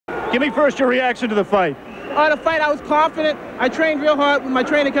Give me first your reaction to the fight. The fight, I was confident. I trained real hard with my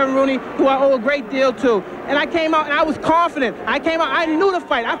trainer, Kevin Rooney, who I owe a great deal to. And I came out and I was confident. I knew the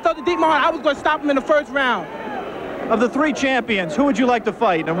fight. I felt it deep in my heart. I was going to stop him in the first round. Of the 3 champions, who would you like to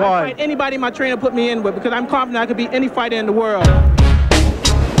fight and why? I'd fight anybody my trainer put me in with, because I'm confident I could beat any fighter in the world.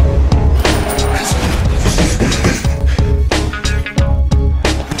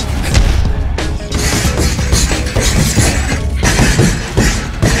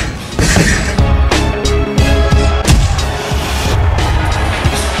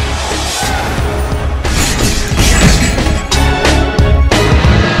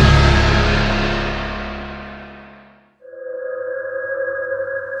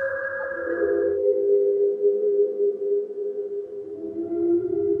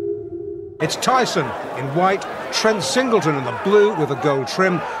 It's Tyson in white, Trent Singleton in the blue with a gold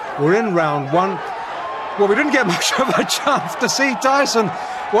trim. We're in round 1. Well, we didn't get much of a chance to see Tyson,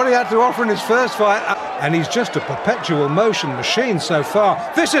 what he had to offer in his first fight. And he's just a perpetual motion machine so far.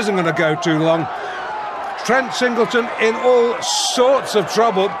 This isn't going to go too long. Trent Singleton in all sorts of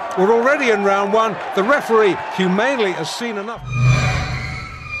trouble. We're already in round 1. The referee humanely has seen enough.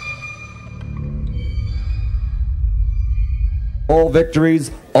 All victories,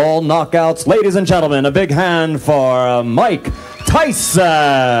 all knockouts. Ladies and gentlemen, a big hand for Mike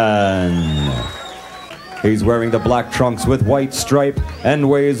Tyson. He's wearing the black trunks with white stripe and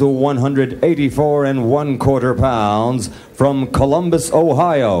weighs 184 1/4 pounds from Columbus,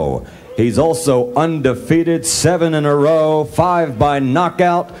 Ohio. He's also undefeated, 7 in a row, 5 by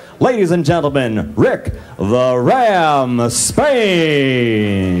knockout. Ladies and gentlemen, Rick the Ram Spain.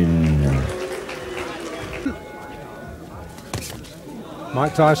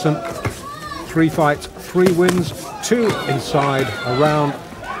 Mike Tyson, 3 fights, 3 wins, 2 inside a round,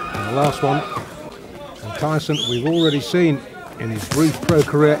 and the last one. And Tyson, we've already seen in his brief pro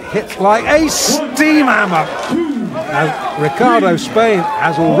career, hit like a steam hammer. As Ricardo Spain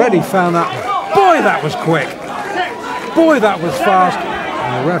has already found that. Boy, that was quick. Boy, that was fast.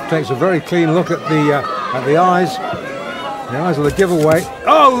 And the ref takes a very clean look at the eyes. The eyes of the giveaway.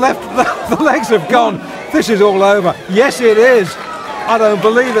 Oh, the legs have gone. This is all over. Yes, it is. I don't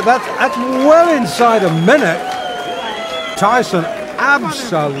believe it. That's well inside a minute. Tyson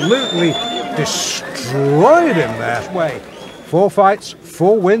absolutely destroyed him there. 4 fights,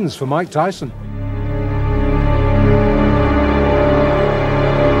 4 wins for Mike Tyson.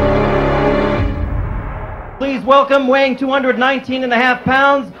 Please welcome, weighing 219.5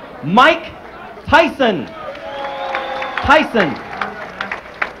 pounds, Mike Tyson. Tyson.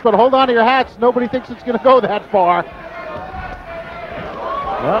 But hold on to your hats. Nobody thinks it's going to go that far.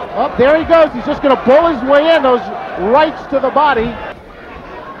 Oh, there he goes. He's just going to bull his way in, those rights to the body.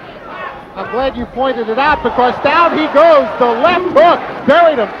 I'm glad you pointed it out, because down he goes. The left hook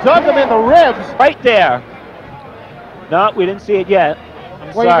buried him, dug him in the ribs. Right there. No, we didn't see it yet.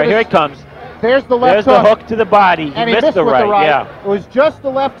 I'm sorry. Here it comes. There's the left hook. There's the hook to the body. And he missed the right. Yeah. It was just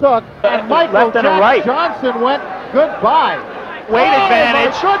the left hook. And Michael Jack Johnson went goodbye. Weight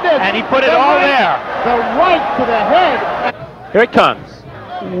advantage. And he put it all there. The right to the head. Here it comes.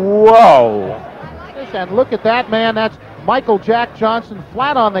 Whoa. And look at that, man. That's Michael Jack Johnson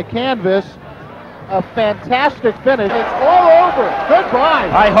flat on the canvas. A fantastic finish. It's all over.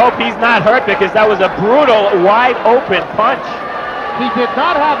 Goodbye. I hope he's not hurt, because that was a brutal, wide open punch. He did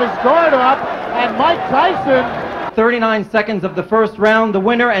not have his guard up, and Mike Tyson. 39 seconds of the first round, the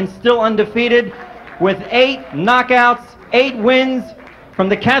winner and still undefeated with 8 knockouts, 8 wins from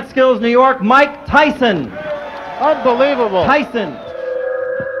the Catskills, New York, Mike Tyson. Unbelievable. Tyson.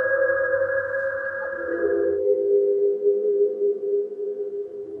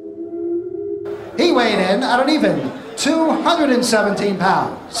 He weighed in at an even 217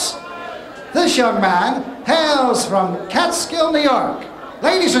 pounds. This young man hails from Catskill, New York.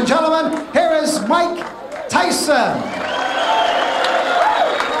 Ladies and gentlemen, here is Mike Tyson.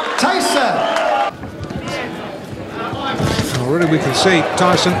 Tyson. Already we can see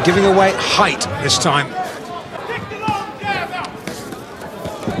Tyson giving away height this time.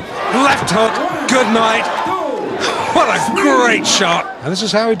 Left hook, good night. What a great shot. And this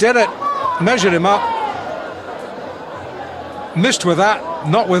is how he did it. Measured him up. Missed with that,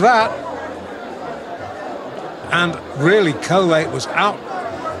 not with that. And really, collate was out.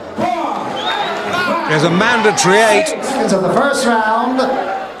 There's a mandatory 8. Into the first round,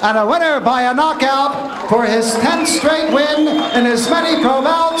 and a winner by a knockout for his 10th straight win in his many pro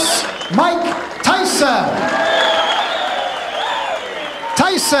bouts, Mike Tyson.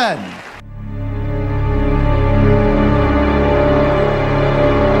 Tyson.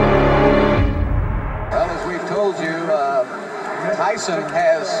 Tyson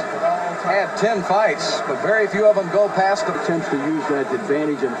has had 10 fights, but very few of them go past the attempts to use that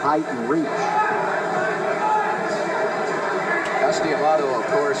advantage in height and reach. Amato, of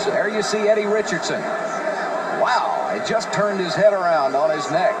course. There you see Eddie Richardson. Wow, he just turned his head around on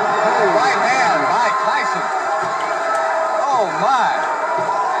his neck. Right hand by Tyson. Oh, my.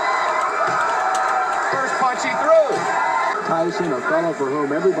 First punch he threw. Tyson, a fellow for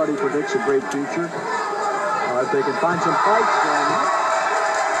whom everybody predicts a great future. If they can find some fights, then...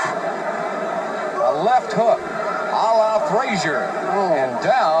 A left hook, a la Frazier. Oh. And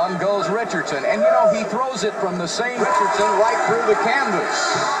down goes Richardson. And, you know, he throws it from the same Richardson right through the canvas.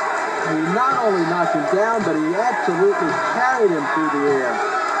 He not only knocked him down, but he absolutely carried him through the air.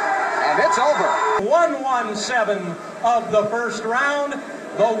 And it's over. 1-1-7 of the first round.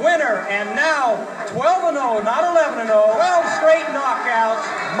 The winner, and now 12-0, not 11-0, 12 straight knockouts,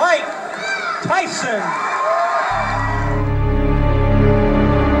 Mike Tyson.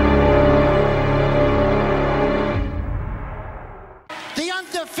 The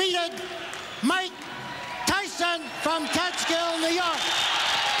undefeated Mike Tyson from Catskill, New York.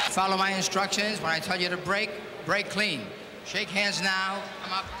 Follow my instructions. When I tell you to break, break clean. Shake hands now.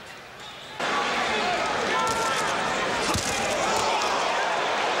 Come up.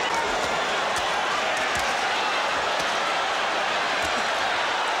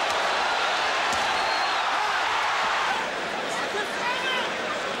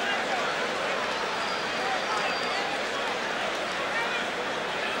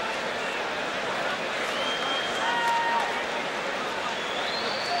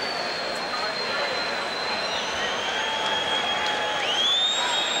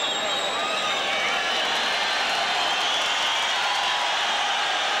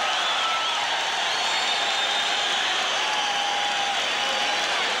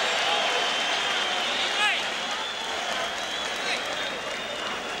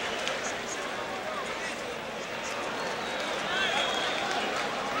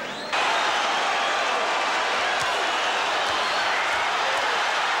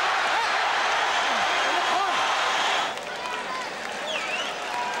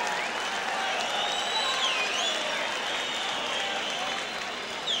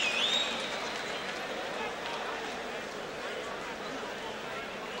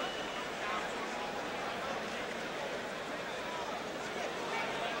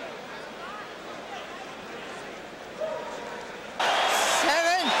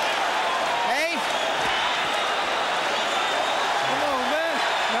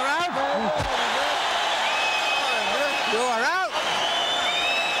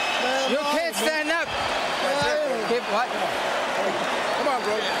 What? Come on,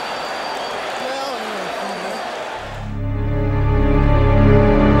 bro.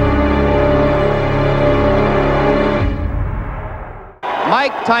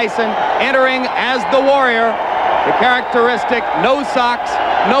 Mike Tyson entering as the Warrior, the characteristic no socks,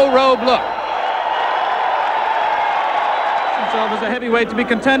 no robe look. Himself as a heavyweight to be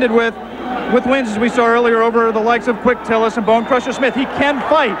contended with wins as we saw earlier over the likes of Quick Tillis and Bone Crusher Smith. He can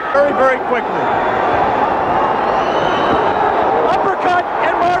fight very, very quickly. Uppercut,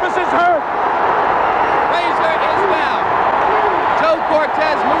 and Marvis is hurt. Frazier is down. Joe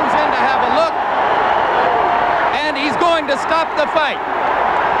Cortez moves in to have a look, and he's going to stop the fight.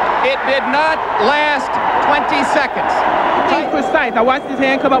 It did not last 20 seconds. He's precise. I watched his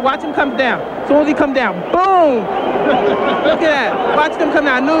hand come up. Watch him come down. As soon as he come down, boom! Look at that. Watch him come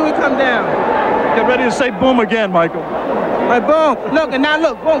down. I knew he would come down. Get ready to say boom again, Michael. All right, boom. Look, and now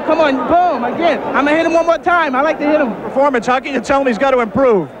look. Boom. Come on. Boom. Again. I'm going to hit him one more time. I like to hit him. Performance. How can you tell him he's got to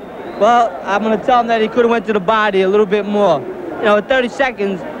improve? Well, I'm going to tell him that he could have went to the body a little bit more. You know, at 30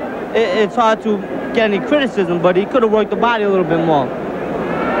 seconds, it's hard to get any criticism, but he could have worked the body a little bit more.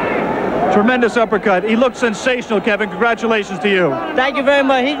 Tremendous uppercut. He looked sensational, Kevin. Congratulations to you. Thank you very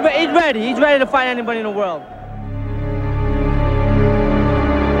much. He's ready. He's ready to fight anybody in the world.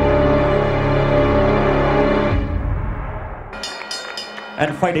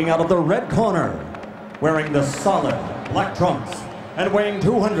 And fighting out of the red corner, wearing the solid black trunks and weighing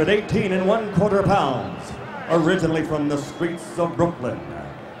 218 1/4 pounds, originally from the streets of Brooklyn.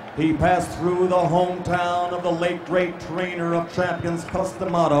 He passed through the hometown of the late great trainer of champions, Cus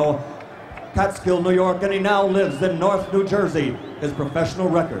D'Amato, Catskill, New York, and he now lives in North New Jersey. His professional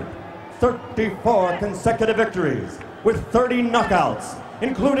record, 34 consecutive victories with 30 knockouts,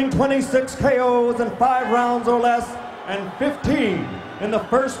 including 26 KOs in 5 rounds or less, and 15 in the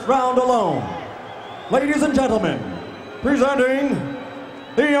first round alone. Ladies and gentlemen, presenting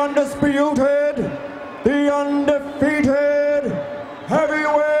the undisputed, the undefeated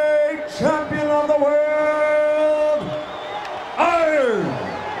heavyweight champion of the world,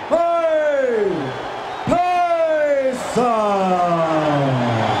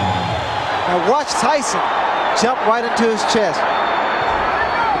 Tyson jumped right into his chest.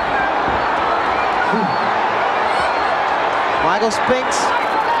 Michael Spinks,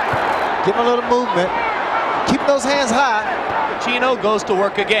 give him a little movement. Keep those hands high. Chino goes to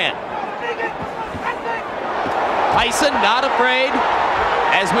work again. Tyson not afraid,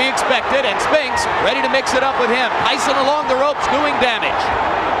 as we expected, and Spinks ready to mix it up with him. Tyson along the ropes doing damage.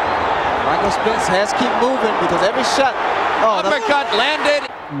 Michael Spinks has to keep moving because every shot. Oh, uppercut landed.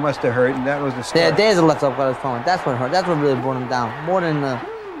 Must have hurt, and that was the start. Yeah, there's a left uppercut I was throwing. That's what hurt. That's what really brought him down, more than the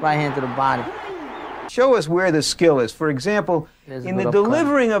right hand to the body. Show us where the skill is. For example, in the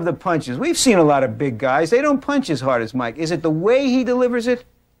delivering of the punches, we've seen a lot of big guys. They don't punch as hard as Mike. Is it the way he delivers it?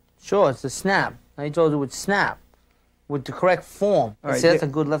 Sure, it's the snap. He told you with snap, with the correct form. All right, See, that's a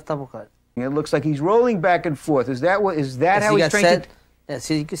good left uppercut. It looks like he's rolling back and forth. Is that what? Is that how he's trained? Yeah,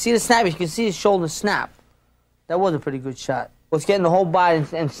 see, you can see the snap. You can see his shoulder snap. That was a pretty good shot. It's getting the whole body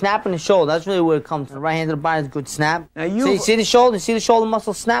and snapping the shoulder. That's really where it comes from. The right hand to the body is a good snap. Now you see the shoulder? See the shoulder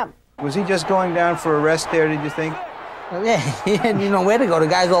muscle snap? Was he just going down for a rest there, did you think? Yeah, he didn't know where to go. The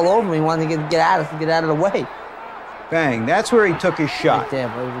guy's all over him. He wanted to get out of the way. Bang. That's where he took his shot. Right there,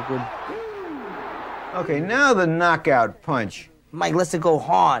 but it was good. Okay, now the knockout punch. Mike lets it go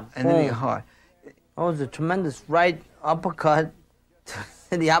hard. And then he hard. That was a tremendous right uppercut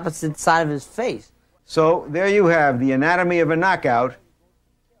to the opposite side of his face. So there you have the anatomy of a knockout,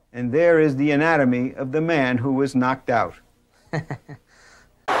 and there is the anatomy of the man who was knocked out. 6, 7,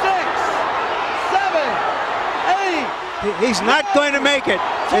 8. He's not going to make it.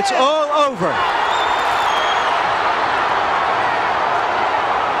 It's all over.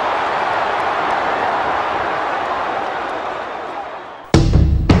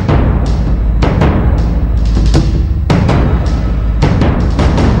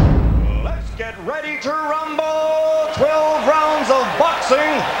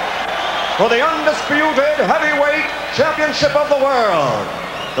 For the undisputed heavyweight championship of the world.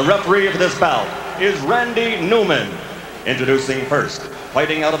 The referee of this bout is Randy Newman. Introducing first,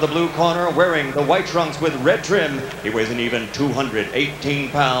 fighting out of the blue corner, wearing the white trunks with red trim, he weighs an even 218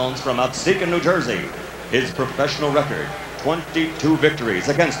 pounds from Absecon, New Jersey. His professional record, 22 victories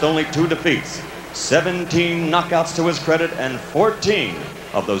against only 2 defeats, 17 knockouts to his credit, and 14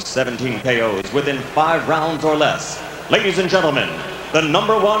 of those 17 KOs within 5 rounds or less. Ladies and gentlemen, the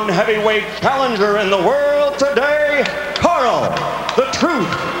 #1 heavyweight challenger in the world today, Carl the Truth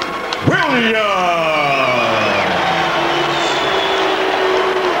Williams.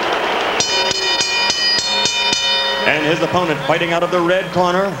 And his opponent fighting out of the red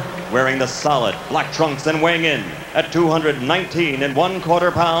corner, wearing the solid black trunks and weighing in at 219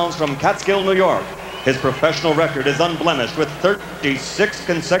 1/4 pounds from Catskill, New York. His professional record is unblemished with 36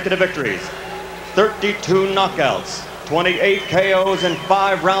 consecutive victories, 32 knockouts, 28 KOs in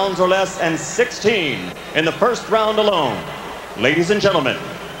 5 rounds or less, and 16 in the first round alone. Ladies and gentlemen,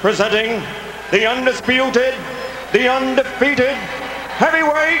 presenting the undisputed, the undefeated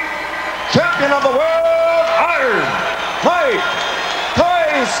heavyweight champion of the world, Iron Mike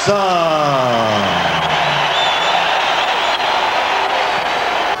Tyson.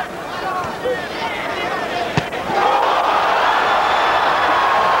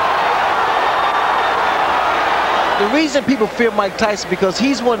 The reason people fear Mike Tyson because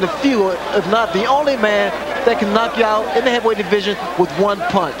he's one of the few, if not the only man, that can knock you out in the heavyweight division with 1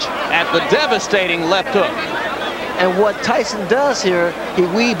 punch. At the devastating left hook. And what Tyson does here,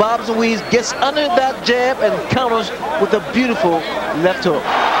 he bobs and weaves, gets under that jab and counters with a beautiful left hook.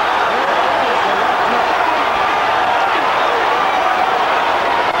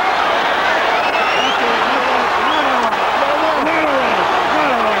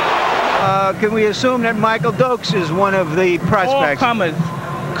 Can we assume that Michael Dokes is one of the prospects? All comers.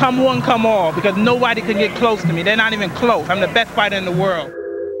 Come one, come all, because nobody can get close to me. They're not even close. I'm the best fighter in the world.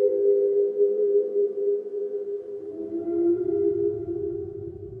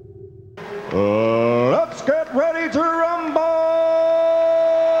 Let's get ready to rumble!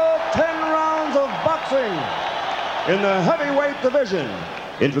 10 rounds of boxing in the heavyweight division.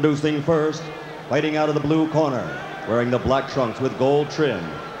 Introducing first, fighting out of the blue corner, wearing the black trunks with gold trim.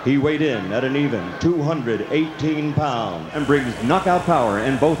 He weighed in at an even 218 pounds and brings knockout power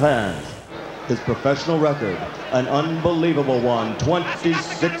in both hands. His professional record, an unbelievable one,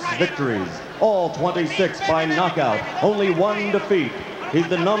 26 victories, all 26 by knockout, only 1 defeat. He's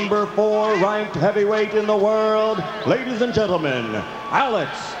the #4 ranked heavyweight in the world. Ladies and gentlemen, Alex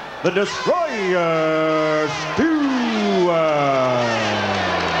the Destroyer Stewart.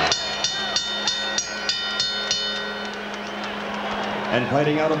 And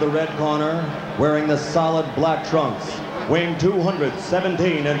fighting out of the red corner, wearing the solid black trunks, weighing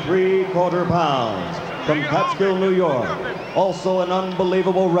 217 3/4 pounds, from Catskill, New York. Also an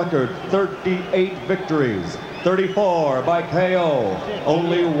unbelievable record, 38 victories, 34 by KO,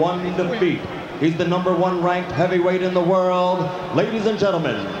 only 1 defeat. He's the #1 ranked heavyweight in the world. Ladies and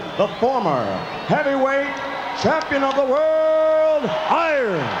gentlemen, the former heavyweight champion of the world,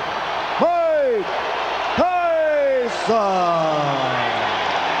 Iron Mike Tyson.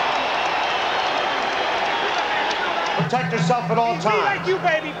 Protect yourself at all times. Like you,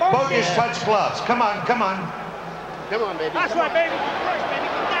 baby. Bogus touch gloves. Come on, come on. Come on, baby. That's right, baby. First, baby.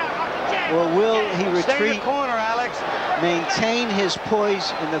 Get down off the jab. Or will he Stay in retreat, the corner, Alex. maintain his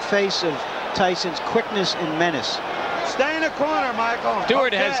poise in the face of Tyson's quickness and menace? Stay in the corner, Michael.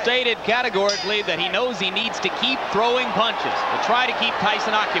 Stewart has stated categorically that he knows he needs to keep throwing punches to try to keep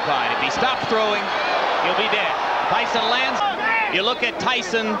Tyson occupied. If he stops throwing, he'll be dead. Tyson lands. You look at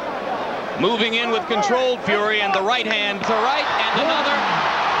Tyson moving in with controlled fury, and the right hand to right, and another.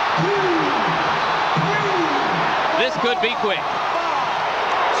 This could be quick.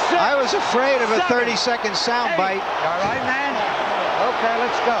 I was afraid of a 30-second soundbite. All right, man? Okay,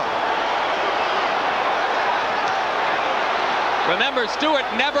 let's go. Remember, Stewart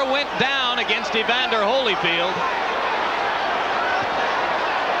never went down against Evander Holyfield.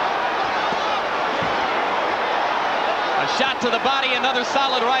 A shot to the body, another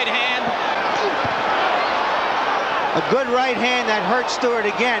solid right hand. A good right hand that hurt Stewart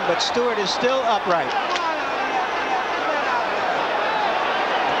again, but Stewart is still upright.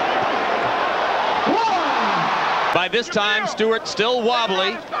 By this time, Stewart still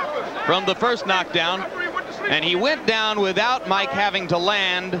wobbly from the first knockdown, and he went down without Mike having to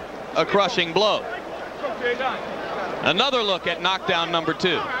land a crushing blow. Another look at knockdown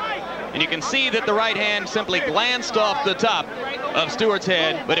 #2. And you can see that the right hand simply glanced off the top of Stewart's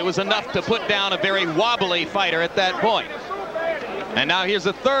head, but it was enough to put down a very wobbly fighter at that point. And now here's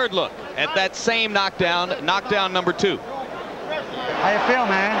a third look at that same knockdown, knockdown #2. How you feel,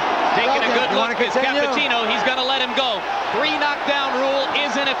 man? Taking a good look at Cappuccino. He's going to let him go. 3 knockdown rule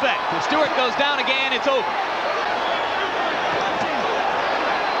is in effect. If Stewart goes down again, it's over.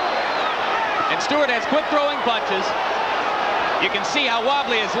 And Stewart has quick throwing punches. You can see how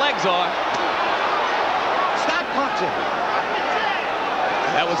wobbly his legs are. Stop punching.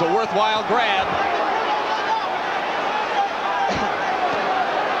 That was a worthwhile grab.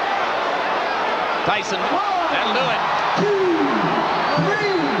 Tyson, that'll do it.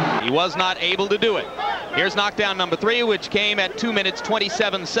 He was not able to do it. Here's knockdown #3, which came at 2 minutes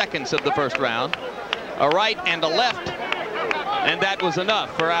 27 seconds of the first round. A right and a left, and that was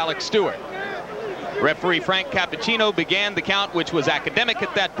enough for Alex Stewart. Referee Frank Cappuccino began the count, which was academic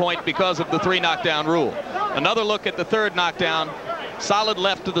at that point because of the 3 knockdown rule. Another look at the third knockdown. Solid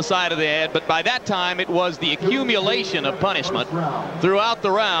left to the side of the head, but by that time it was the accumulation of punishment throughout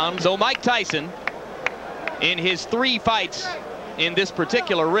the round. So Mike Tyson, in his 3 fights in this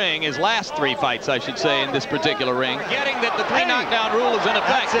particular ring, his last 3 fights, I should say, in this particular ring, getting that the 3 knockdown rule is in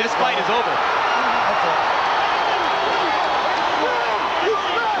effect. This fight is over.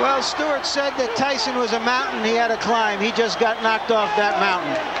 Well, Stewart said that Tyson was a mountain he had to climb. He just got knocked off that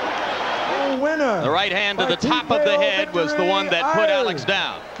mountain. Winner. The right hand to the top of the head was the one that put Alex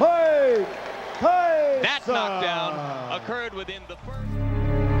down. That knockdown occurred within the first.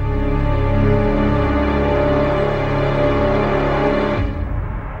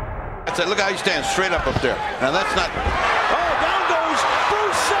 That's it. Look how he stands straight up there. Now that's not. Oh, down goes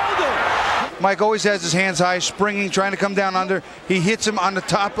Bruce Seldon. Mike always has his hands high, springing, trying to come down under. He hits him on the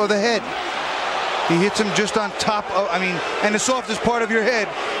top of the head. He hits him just on top of, and the softest part of your head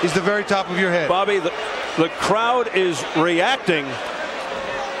is the very top of your head. Bobby, the crowd is reacting.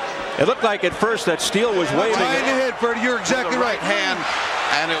 It looked like at first that Steele was waving. Behind the head, Freddie, you're exactly right. Hand,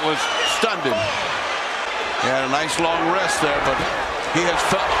 and it was stunned him. He had a nice long rest there, but he has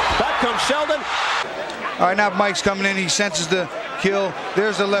felt. Back comes Sheldon. All right, now Mike's coming in. He senses the kill.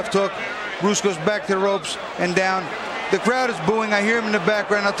 There's the left hook. Bruce goes back to the ropes and down. The crowd is booing. I hear him in the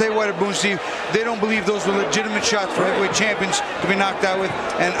background. I'll tell you why they're booing, Steve. They don't believe those were legitimate shots for heavyweight champions to be knocked out with,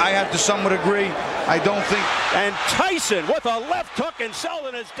 and I have to somewhat agree. I don't think. And Tyson with a left hook, and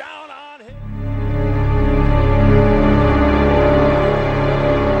Sheldon is down on him.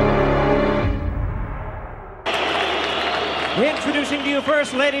 Introducing to you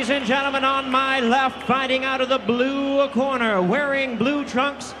first, ladies and gentlemen, on my left, fighting out of the blue corner, wearing blue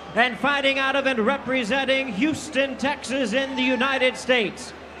trunks and fighting out of and representing Houston, Texas in the United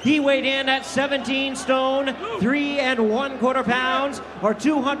States. He weighed in at 17 stone, 3 1/4 pounds, or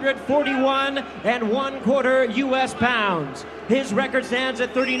 241 1/4 U.S. pounds. His record stands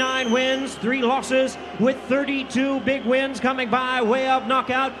at 39 wins, 3 losses, with 32 big wins coming by way of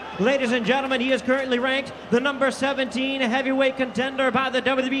knockout. Ladies and gentlemen, he is currently ranked the number 17 heavyweight contender by the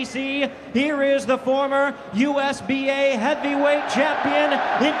WBC. Here is the former USBA heavyweight champion,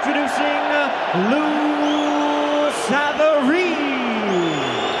 introducing Lou Savarese.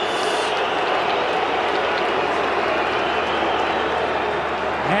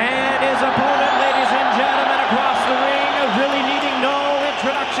 And his opponent, ladies and gentlemen, across the ring, really needing no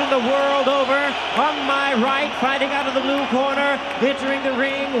introduction the world over. On my right, fighting out of the blue corner, entering the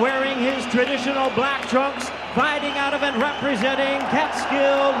ring, wearing his traditional black trunks, fighting out of and representing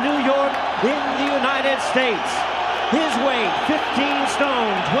Catskill, New York, in the United States. His weight, 15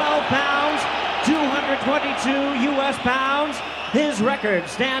 stone, 12 pounds, 222 U.S. pounds. His record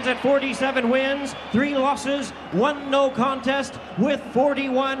stands at 47 wins, 3 losses, 1 no contest, with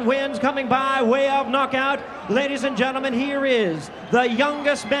 41 wins coming by way of knockout. Ladies and gentlemen, here is the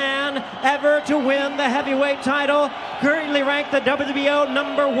youngest man ever to win the heavyweight title, currently ranked the WBO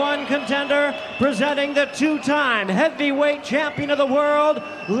 #1 contender, presenting the 2-time heavyweight champion of the world.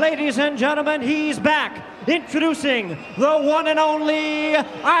 Ladies and gentlemen, he's back. Introducing the one and only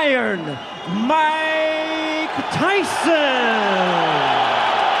Iron Mike Tyson.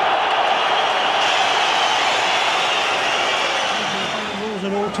 Rules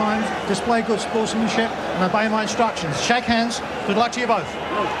at all times, display good sportsmanship and obey my instructions. Shake hands. Good luck to you both.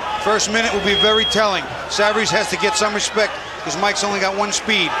 First minute will be very telling. Savarese has to get some respect because Mike's only got 1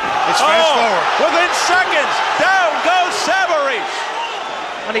 speed. It's fast forward. Within seconds, down goes Savarese.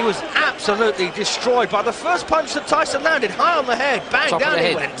 And he was absolutely destroyed by the first punch that Tyson landed, high on the head, bang, Top down of the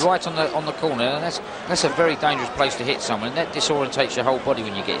he head, went. right on the corner, and that's a very dangerous place to hit someone, and that disorientates your whole body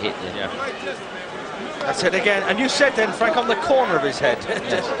when you get hit there. Yeah. That's it again, and you said then, Frank, on the corner of his head.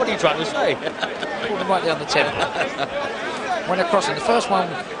 Yes. What are you trying to say? Called him right there on the temple. Went across in the first one.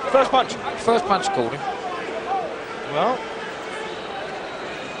 First punch called him. Well,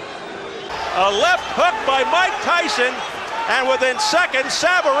 A left hook by Mike Tyson, and within seconds,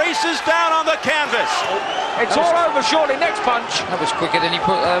 Savarese is down on the canvas. It's all over shortly. Next punch. That was quicker than he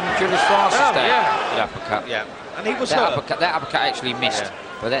put Julius Francis down. Yeah. That uppercut. Yeah. And he was that hurt. That uppercut actually missed.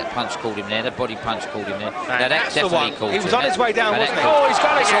 Yeah. But that punch called him there. That body punch called him there. And now that that's the definitely one. called He was him. on his way down, wasn't he? Oh, he's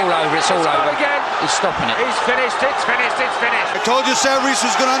got it It's again. all over. It's all over. Again. He's stopping it. He's finished. It's finished. It's finished. I told you Savarese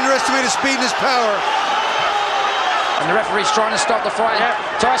was going to underestimate his speed and his power. And the referee's trying to stop the fight. Yeah.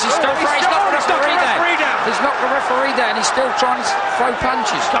 Tyson's still he's knocked the referee down. He's knocked the referee down. He's still trying to throw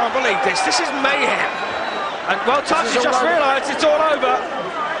punches. Can't believe this. This is mayhem. And well, Tyson just realised it's all over.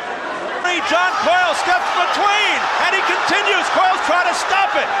 John Coyle steps between, and he continues. Coyle's trying to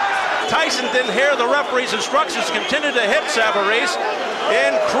stop it. Tyson didn't hear the referee's instructions, continued to hit Savarese.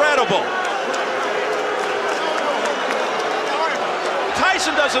 Incredible.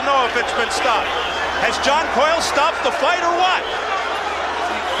 Tyson doesn't know if it's been stopped. Has John Coyle stopped the fight or what?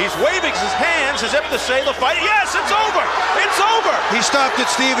 He's waving his hands as if to say the fight. Yes, it's over. It's over. He stopped it,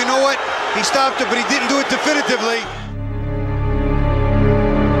 Steve. You know what? He stopped it, but he didn't do it definitively.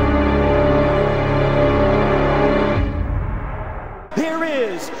 Here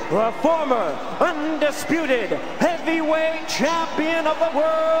is the former undisputed heavyweight champion of the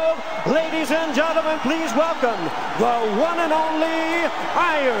world. Ladies and gentlemen, please welcome the one and only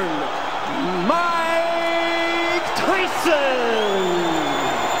Iron Mike Tyson.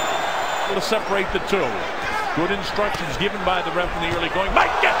 To separate the two. Good instructions given by the ref in the early going.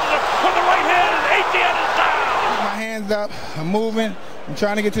 Mike gets it with the right hand, and Etienne is down. My hands up, I'm moving, I'm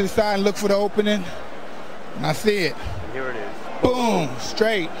trying to get to the side and look for the opening, and I see it. Here it is. Boom,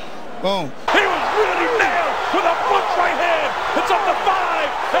 straight, boom. He was really nailed with a punch right hand. It's up to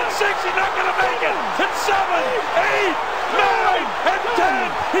 5 and 6. He's not going to make it. It's 7, 8, 9, and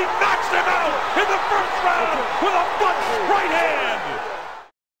 10. He knocked